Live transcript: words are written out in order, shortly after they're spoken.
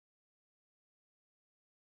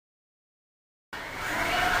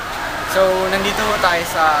So, nandito tayo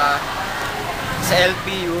sa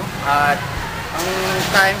LPU at ang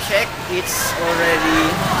time check, it's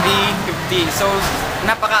already 3:15. So,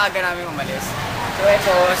 napakaaga namin umalis. So,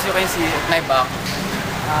 ito, as you can see at my back,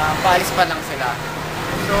 paalis pa lang sila.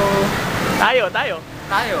 So, Tayo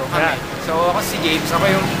kami. Yeah. So, ako si Japes, ako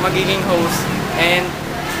yung magiging host. And,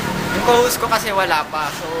 yung co-host ko kasi wala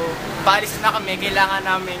pa. So, paalis na kami, kailangan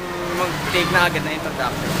namin mag-take na agad na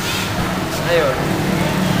introduction.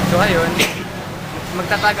 So, ayun.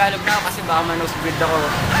 Magtatagalog na ako kasi baka ma-nosebleed ako.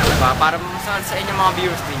 Diba? Para mamasal sa inyo mga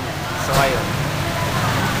viewers din yan. So, ayun.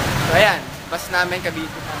 So, ayan. Bus namin,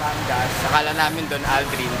 Cavite na namin gas. Akala namin Don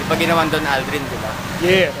Aldrin. Di ba ginawan Don Aldrin, di ba?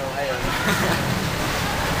 Yeah. So, ayun.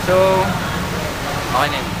 So, okay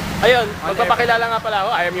na yun. Ayun, magpapakilala nga pala ako.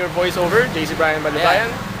 I am your voiceover, Bryan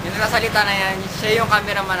Balubayan. Yung nasalita na yan, siya yung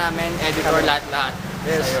cameraman namin, editor, lahat-lahat.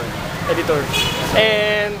 Yes, so, editor.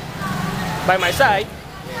 And by my side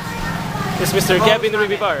is Mr. Kevin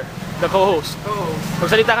Ruivivar, the co-host.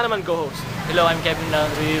 Magsalita ka naman, co-host. Hello, I'm Kevin ng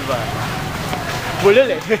Ruivivar. Bulol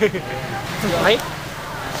eh. Okay?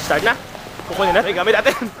 Start na. Kukunin natin, gamit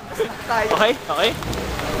natin. Okay?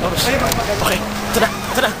 Oops. Okay. Ito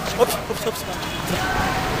na. Oops.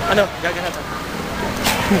 Ano? Gaganatan.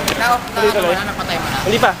 Tuloy-tuloy. Napatay mo na.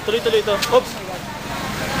 Hindi pa. Tuloy-tuloy ito. Oops.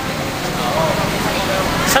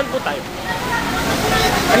 Saan po tayo?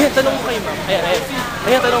 Ayan, tanong mo kayo, ma'am.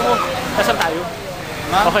 Ayan, tanong mo. Nasaan tayo?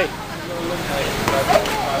 Okay.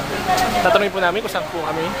 Tatanungin po namin kung saan po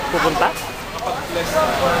kami pupunta.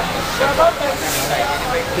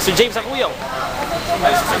 Mr. James Acuyong.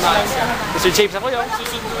 Mr. James Acuyong.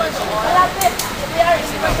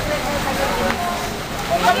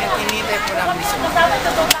 Hinihintay po namin si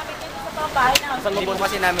hindi po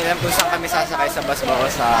kasi namin alam kung saan kami sasakay sa bus ba o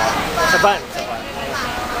sa van.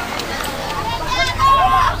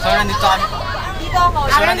 So nandito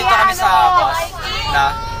kami sa bus na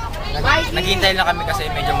naghihintay lang kami kasi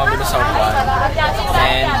medyo magulo sa upuan.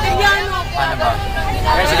 And paano ba?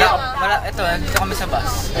 Sige, nandito kami sa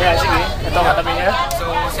bus. Ayan, sige. Ito ang katabi niya. So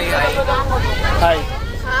say hi. Hi.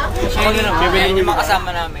 Ayan yung mga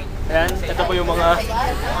kasama namin. Ayan, ito po yung mga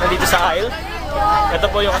nandito sa aisle. Ito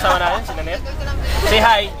po yung kasama namin, si Naneth. Say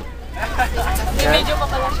hi! Medyo pa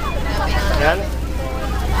pala siya. Ayan.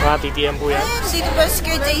 Mga TTM po yan. Dito ba si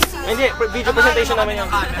JC? Hindi, video presentation namin yung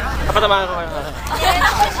kapatamaan ko kayo.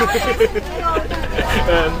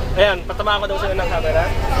 Ayan, patamaan ko daw sila ng camera.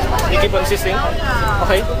 You keep on insisting.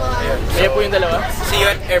 Okay? Ayan po yung dalawa. See you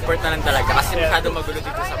at airport na lang talaga kasi masyado magulo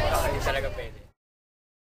dito sa bus. Hindi talaga pwede.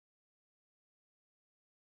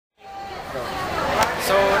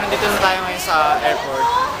 So, nandito na tayo ngayon sa airport.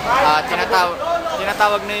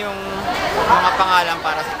 Tinatawag na yung mga pangalan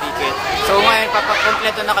para sa ticket. So, ngayon,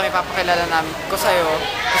 papakompleto na kami, papakilala namin ko sa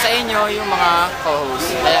inyo yung mga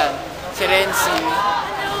co-hosts. Ayan, si Rency,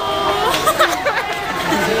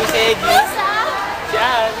 si Segui, si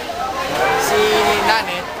Ann, si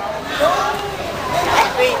Naneth,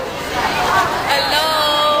 si Hello!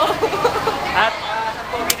 At sa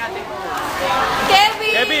pogi natin po.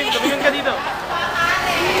 Kevin, tumingin ka dito.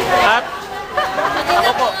 At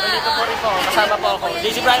ako po, nandito po rin po, kasama po ako,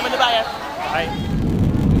 Bryan Balubayan. Okay.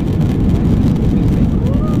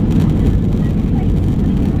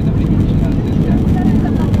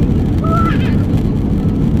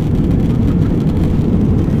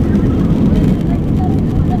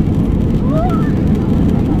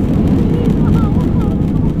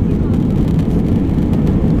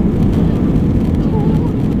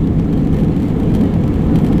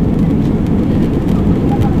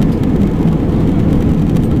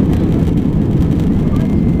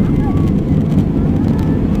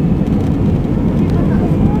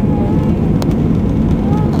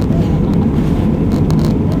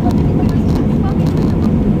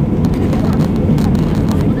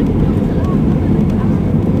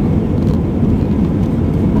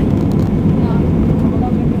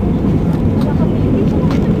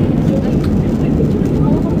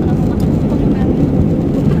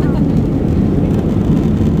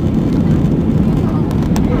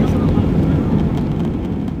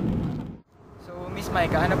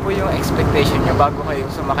 Ano po yung expectation nyo bago kayo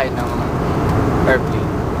sumakay ng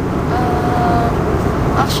airplane?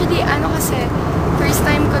 Actually, kasi, first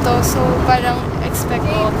time ko to, so parang expect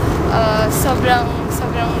ko sobrang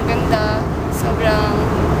ganda, sobrang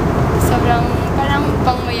parang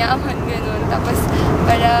pangmayaman, ganun. Tapos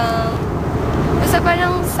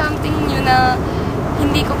parang something new na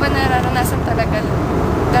hindi ko pa nararanasan talaga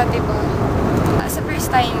dati pa. Sa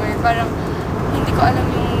first timer, parang hindi ko alam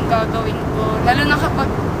yung gagawin ko. Lalo na kapag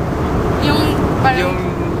yung parang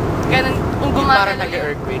ganun, parang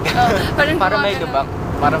nag-earthquake. Parang may lubak.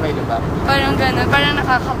 Para may lubak. Parang gano'n, parang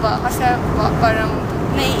nakakaba kasi parang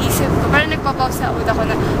naiisip ko, parang nagpapaw sa utak ko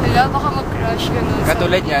na, hala, baka mag-crush, gano'n.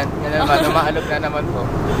 Katulad yan, yan naman, umaalog na naman po.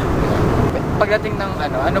 Pagdating ng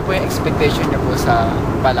ano po yung expectation niyo po sa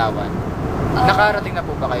Palawan? Nakarating na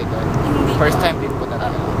po ba kayo doon? Hindi First po. time din po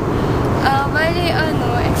talaga? Bali,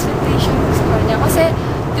 expectation ko sa kanya. Kasi,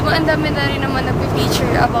 di ba, ang dami na rin naman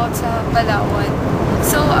nag-feature about sa Palawan.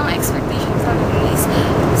 So, ang expectation sa akin is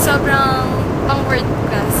sobrang pang-world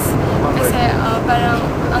class. Kasi, parang,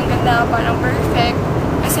 ang ganda, parang perfect.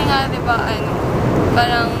 Kasi nga, di ba,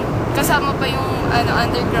 parang, kasama pa yung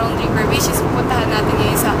underground river, which is pupuntahan natin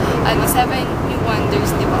ngayon sa 7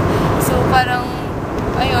 Wonders, di ba? So, parang,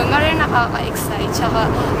 ayun, maraming nakaka-excite.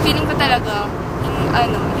 Tsaka, feeling ko talaga,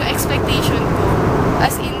 yung expectation ko,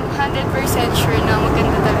 as in 100% sure na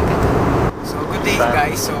maganda talaga to. So, good day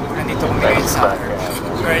guys. So, nandito kami ngayon sa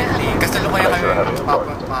currently, kasalukuyan kami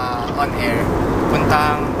on air,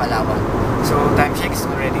 puntang Palawan. So, time check is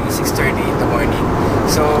already 6:30 in the morning.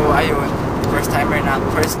 So, ayun, first time,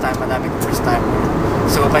 madaming first timer.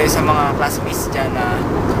 So, kayo sa mga classmates dyan na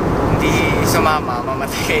hindi sumama,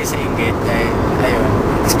 mamatay kayo sa inggit dahil, ayun,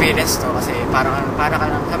 experience to kasi parang ka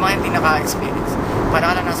lang, sa mga hindi naka-experience,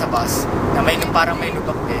 parang ka lang nasa bus na parang may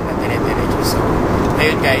lubak din na dire-diretso. So,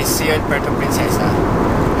 ayun guys, see you at Puerto Princesa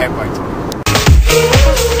Airport.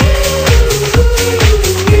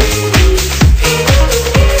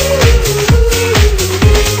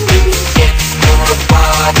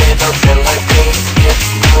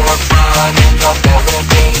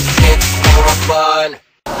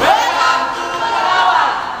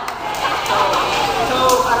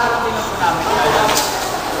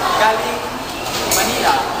 Galing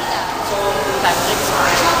Manila. So, time check is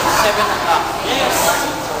 7 o'clock. Yes!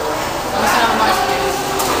 So, kamusta naman mga experience?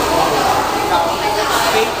 Ikaw?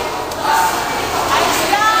 Fake?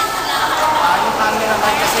 Yung camera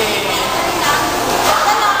man kasi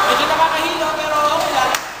medyo nakakahilo pero okay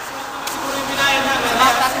lang. Siguro yung binayan namin. Sa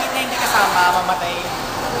mga classmate na hindi kasama, mamatay.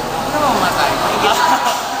 Ano mamatay?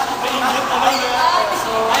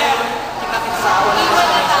 So, ayun.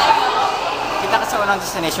 Kita ka sa unang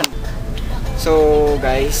destination. So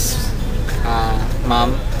guys,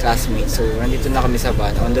 ma'am, classmates, so nandito na kami sa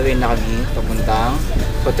van. On the way na kami papuntang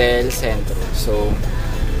Hotel Centro. So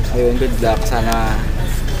ayun, good luck. Sana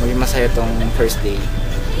maging masaya tong first day.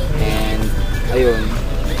 And ayun,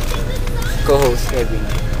 co-host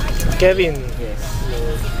Kevin. Yes.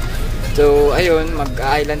 So ayun,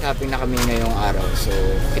 mag-island hopping na kami ngayong araw. So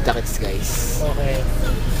kita-kits guys. Okay.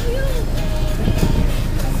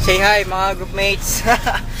 Say hi mga groupmates.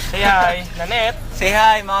 Say hi, Naneth. Say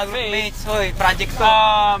hi mga groupmates. Hoy, project ko.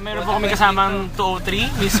 Meron po kami kasamang 203,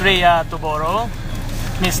 Miss Rhea Tuboro,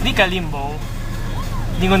 Miss Nika Limbo,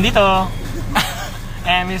 Dingon dito,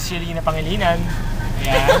 and Miss Shelina Pangilinan.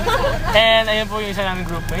 Ayan. And ayun po yung isa namin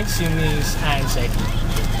groupmates, si Miss Segui.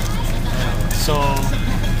 So,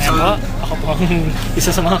 ayun po, ako po ang isa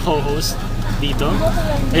sa mga co-host dito.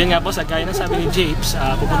 Ayun nga po, sa gaya ng sabi ni Japes,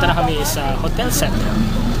 pupunta na kami sa Hotel Centro.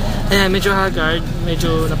 Ayan, medyo haggard,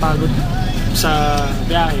 medyo napagod sa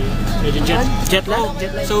biyahe, medyo jet lag.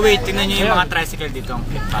 So wait, tingnan nyo yung mga tricycle dito.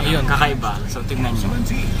 Ayun, kakaiba. So tingnan nyo.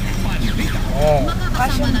 Oh.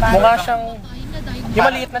 Mukha siyang, yung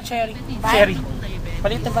maliit na cherry.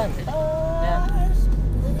 Maliit na van. Ayan.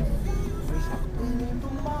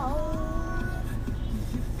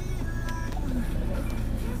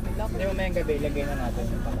 Hindi mo mayang gabi, ilagay na natin.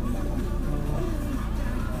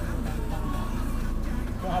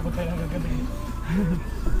 Abot tayo ng gabi.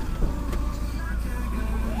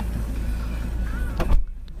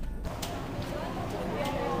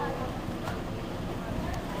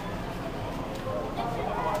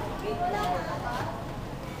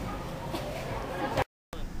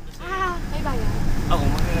 Ako,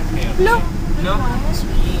 maghanap kayo. No. No?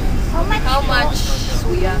 How much?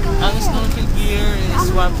 Suya. Ang snorkel gear is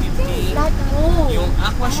 150. Yung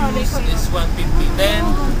aqua shoes is 150. Then,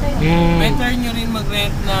 better nyo rin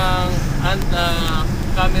mag-rent ng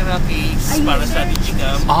camera case para sa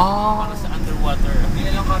digicam, para sa underwater. Hindi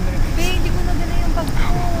na lang camera. Hindi ko na dala yung bag ko.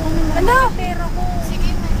 Ano? Pera ko. Sige.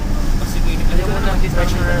 Sige, Alam mo lang,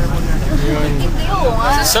 treasurer mo na.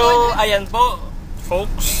 So, ayan po,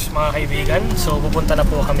 folks, mga kaibigan. So, pupunta na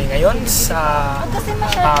po kami ngayon sa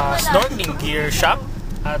snorkeling gear shop.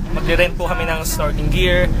 At magre-rent po kami ng snorkeling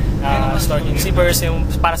gear, snorkeling zippers, yung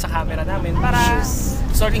para sa camera namin, para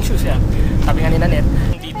snorkeling shoes yan. Sabi nga ni Naneth,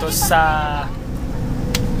 dito sa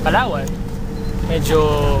Palawan, medyo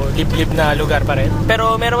liblib na lugar pa rin.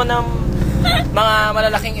 Pero meron ng mga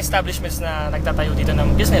malalaking establishments na nagtatayo dito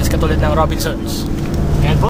ng business, katulad ng Robinsons.